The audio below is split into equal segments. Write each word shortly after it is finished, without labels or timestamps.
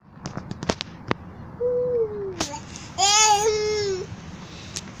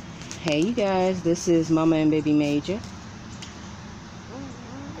Hey you guys, this is Mama and Baby Major.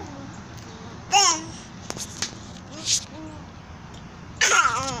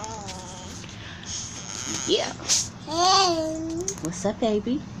 Yeah. What's up,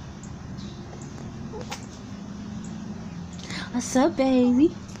 baby? What's up, baby?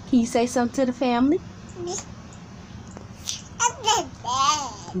 Can you say something to the family?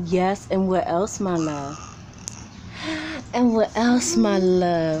 Yes, and what else, my love? And what else, my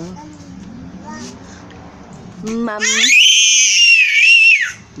love? Mommy.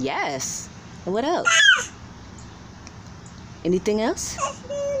 Yes. And what else? Anything else?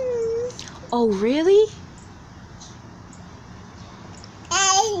 Oh, really?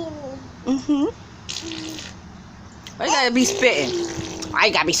 Mm-hmm. Why you gotta be spitting? Why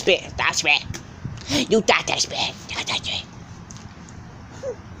you gotta be spitting? That's right. You thought that's bad. That's right.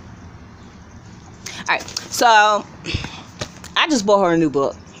 Alright, so I just bought her a new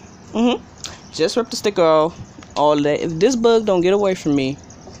book. Just ripped the sticker off. All that. If this bug don't get away from me,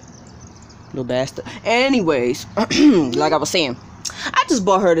 little bastard. Anyways, like I was saying, I just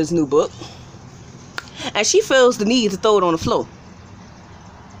bought her this new book, and she feels the need to throw it on the floor.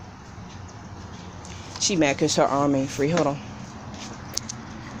 She mad because her arm ain't free. Hold on.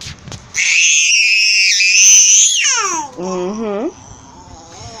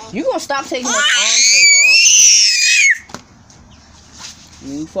 You gonna stop taking this arm thing off?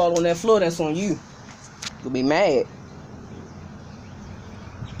 You fall on that floor, that's on you. You'll be mad.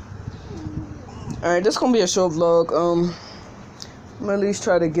 Alright, this gonna be a short vlog. I'm gonna at least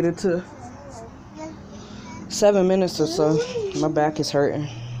try to get it to 7 minutes or so. My back is hurting.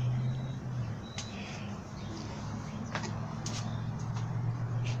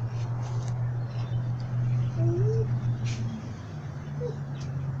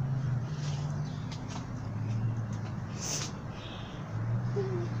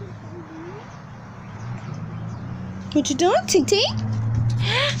 What you doing, Ting-Ting?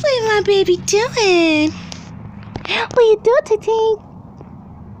 What is my baby doing? What you doing, Ting-Ting?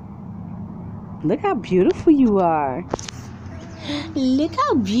 Look how beautiful you are. Look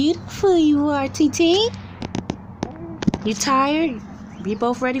how beautiful you are, Ting-Ting. You tired? We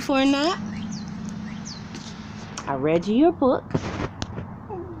both ready for a nap? I read you your book.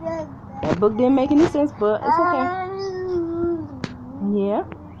 That book didn't make any sense, but it's okay. Yeah.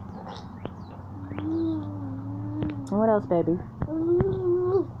 What else, baby?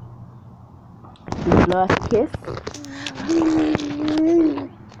 You blow us a kiss?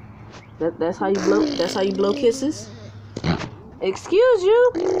 That's how you blow. That's how you blow kisses. Excuse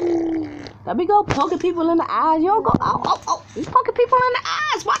you. Let me go poking people in the eyes. You don't go. Oh! You poking people in the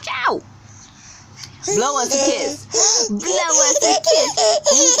eyes. Watch out. Blow us a kiss. Blow us a kiss.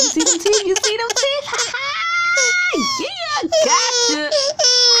 You see them teeth? You see them teeth? Yeah, gotcha.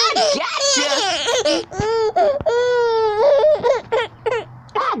 I gotcha.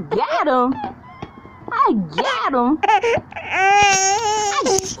 I got him.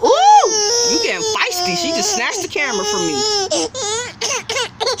 Ooh, you getting feisty. She just snatched the camera from me.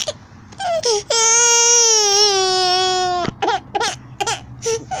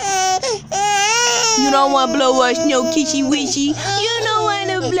 You don't want to blow us no kitty wishy. You don't want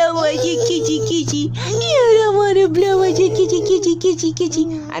to blow us your kitty. You don't want to blow us your kitty.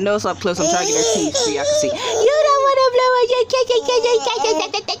 I know it's up close. I'm trying to get her teeth so y'all can see. You don't want to blow us your kitty.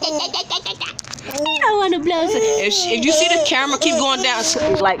 You don't want to blow us. If you see the camera keep going down,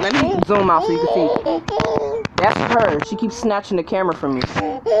 like, let me zoom out so you can see. That's her. She keeps snatching the camera from me.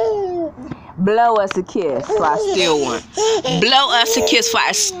 Blow us a kiss so I steal one. Blow us a kiss so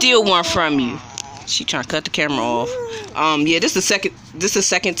I steal one from you. She trying to cut the camera off. Yeah, this is the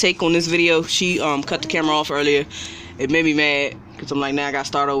second take on this video. She cut the camera off earlier. It made me mad because I'm like, now I gotta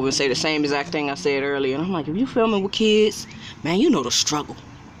start over and say the same exact thing I said earlier. And I'm like, if you filming with kids, man, you know the struggle.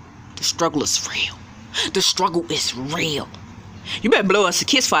 The struggle is real. The struggle is real. You better blow us a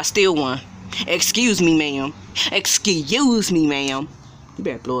kiss before I steal one. Excuse me, ma'am. Excuse me, ma'am. You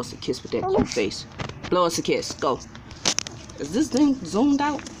better blow us a kiss with that cute face. Blow us a kiss. Go. Is this thing zoomed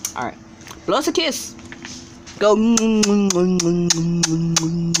out? Alright. Blow us a kiss. Go. Go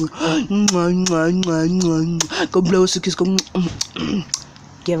blow us a kiss. Go.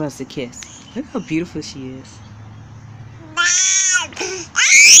 Give us a kiss. Look how beautiful she is.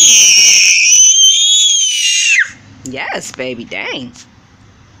 Yes, baby. Dang.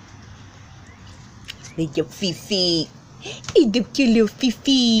 Little Fifi. Little cute little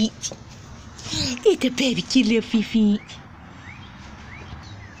Fifi. Little baby cute little Fifi.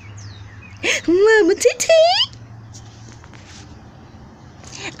 Mama Titi.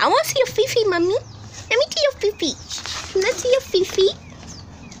 I want to see your Fifi, mommy. Let me see your Fifi. Let's see your Fifi.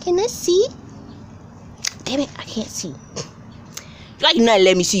 Can I see? Damn it, I can't see. Like you not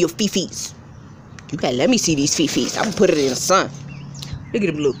let me see your feet. You gotta let me see these feet. I'm gonna put it in the sun. Look at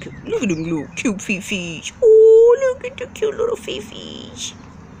them little cute feet. Oh, look at the cute little feet.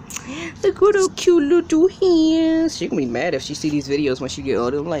 Look at those cute little hands. She gonna be mad if she see these videos when she get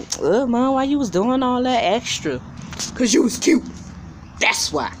older. I'm like, Mom, why you was doing all that extra? Cause you was cute.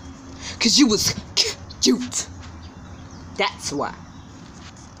 That's why. Cause you was cute. That's why.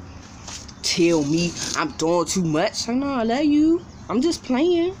 Tell me I'm doing too much. I know I love you. I'm just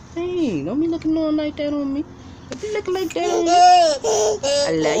playing. Hey, don't be looking on like that on me. Don't be looking like that on me.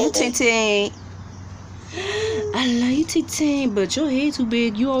 I love you, Ting. I love you, Ting, but your head too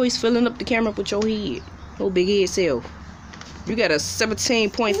big. You always filling up the camera with your head. Your big head self. You got a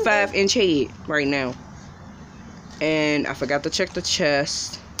 17.5 inch head right now. And I forgot to check the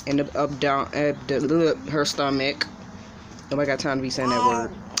chest and the up down her stomach. Nobody got time to be saying that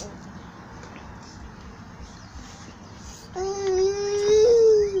word.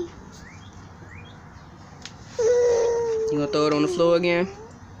 You gonna throw it on the floor again?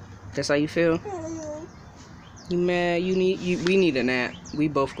 That's how you feel? You mad? We need a nap. We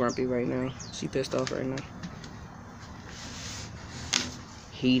both grumpy right now. She pissed off right now.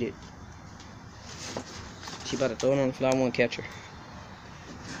 Heated. She about to throw it on the floor. I won't catch her.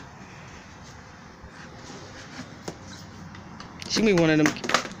 She be one of them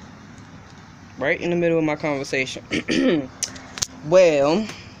right in the middle of my conversation. Well,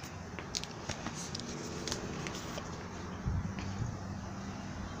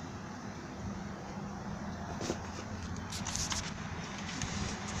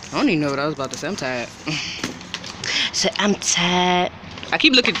 I don't even know what I was about to say. I'm tired. So I'm tired. I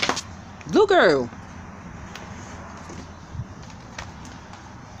keep looking. Little girl.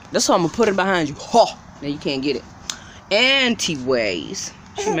 That's how I'm gonna put it behind you. Ha! Now you can't get it. Anti-ways.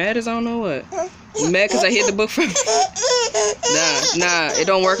 She mad as I don't know what. You mad because I hid the book from Nah, it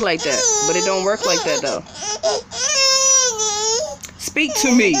don't work like that. But it don't work like that though. Speak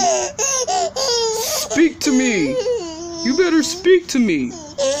to me. Speak to me. You better speak to me.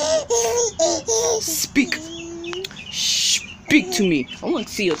 Speak. Speak to me. I want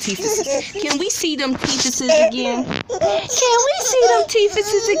to see your teethuses. Can we see them teethuses again? Can we see them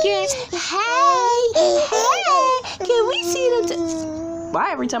teethuses again? Hey. Can we see them?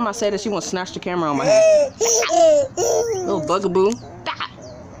 Why every time I say that she wants to snatch the camera on my head? Little bugaboo.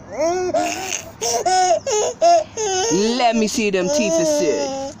 Let me see them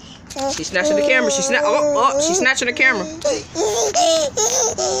teethuses. She's snatching the camera. She's snatching the camera.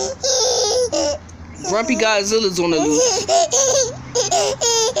 Grumpy Godzilla's on the loose.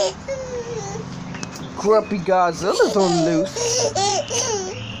 Grumpy Godzilla's on the loose.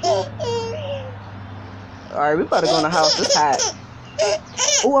 Alright, we about to go in the house. It's hot.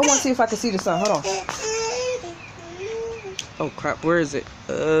 Oh, I want to see if I can see the sun. Hold on. Oh, crap. Where is it?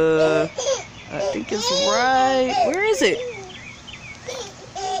 I think it's right. Where is it?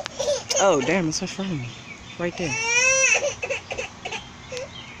 Oh, damn. It's in front of me. Right there.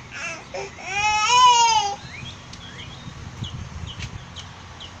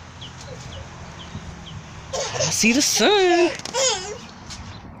 I see the sun.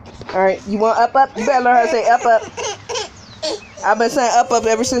 Alright, you want up? You better learn how to say up. I've been saying up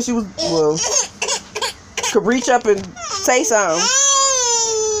ever since you was, well, could reach up and say something.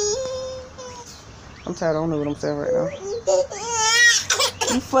 I'm tired. I don't know what I'm saying right now.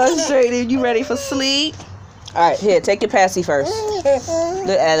 You frustrated? You ready for sleep? Alright, here, take your passy first.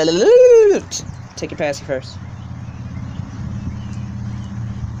 Take your passy first.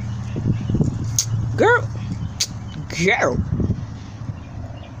 Girl.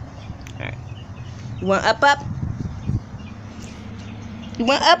 Alright. You want up? You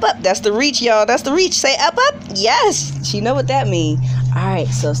want up? That's the reach, y'all. That's the reach. Say up? Yes. She know what that means. Alright,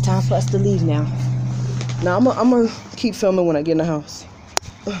 so it's time for us to leave now. Now, I'm gonna keep filming when I get in the house.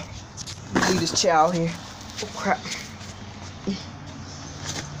 Leave this child here. Oh, crap.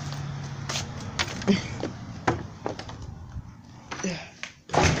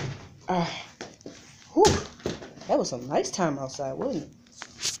 Whew. That was a nice time outside, wasn't it?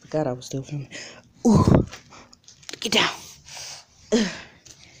 Forgot I was still filming. Ooh. Get down.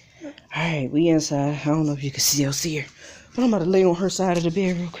 Alright, we inside. I don't know if you can still see her. But I'm about to lay on her side of the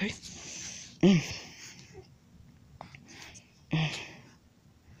bed real quick.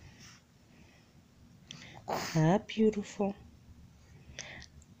 Hi, beautiful.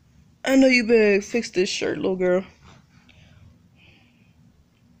 I know you better fix this shirt, little girl.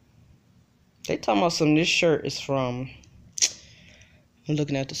 They talking about this shirt is from... I'm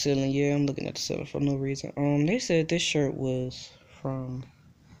looking at the ceiling. Yeah, I'm looking at the ceiling for no reason. They said this shirt was from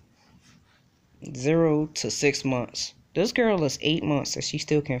 0 to 6 months. This girl is 8 months and she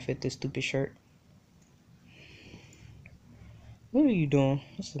still can't fit this stupid shirt. What are you doing?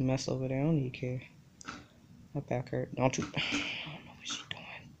 This is a mess over there. I don't even care. My back hurt. Don't you? I don't know what she's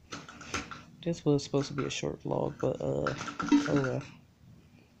doing. This was supposed to be a short vlog, but oh well.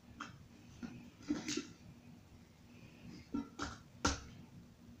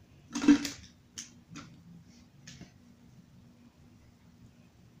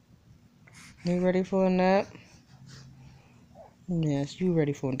 You ready for a nap? Yes, you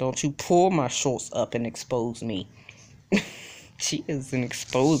ready for it. Don't you pull my shorts up and expose me. She is an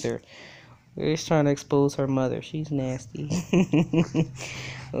exposer. Always trying to expose her mother. She's nasty.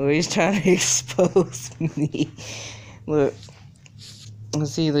 Always trying to expose me. Look.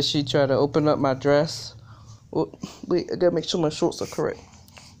 Let's see that she tried to open up my dress. Oh, wait, I gotta make sure my shorts are correct.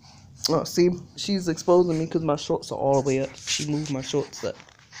 Oh, see, she's exposing me because my shorts are all the way up. She moved my shorts up.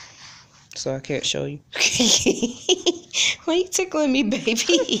 So I can't show you. Why you tickling me,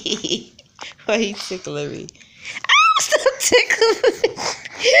 baby? Why you tickling me? Ah, stop tickling me.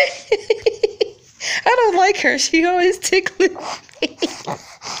 I don't like her. She always tickling me.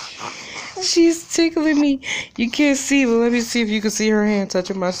 She's tickling me. You can't see, but let me see if you can see her hand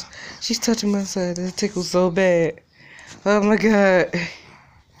touching my... She's touching my side. It tickles so bad. Oh my God.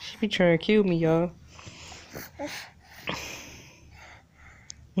 She be trying to kill me, y'all.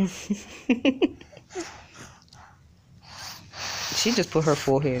 She just put her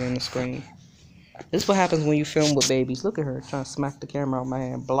forehead in the screen. This is what happens when you film with babies. Look at her trying to smack the camera out my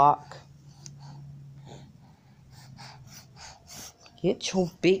hand. Block. Get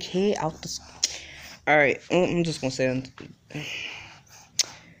your big head out the... Alright, I'm just gonna say...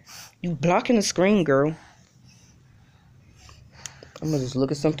 You blocking the screen, girl. I'm gonna just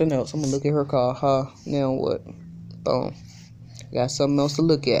look at something else. I'm gonna look at her car. Huh? Now what? Boom. Got something else to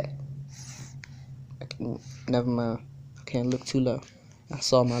look at. Never mind. I can't look too low. I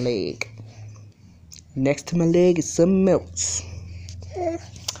saw my leg. Next to my leg is something else.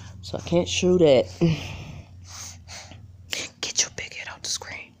 So I can't show that. Get your big head out the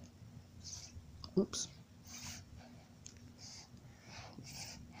screen. Oops.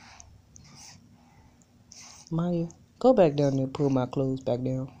 Maya, go back down there and pull my clothes back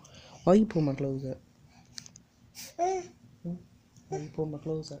down. Why you pull my clothes up? Why you pull my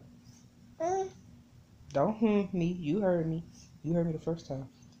clothes up? Don't me. You heard me. You heard me the first time.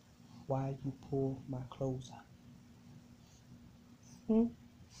 Why you pull my clothes up? You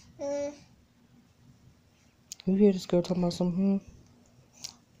hear this girl talking about something?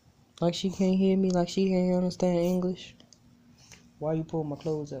 Like she can't hear me, like she can't understand English. Why you pull my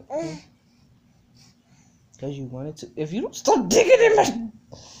clothes up? Because you wanted to. If you don't stop digging in my...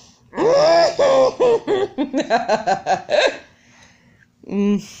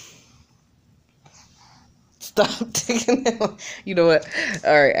 Stop digging in my... You know what?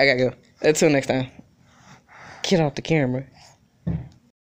 Alright, I gotta go. Until next time. Get off the camera.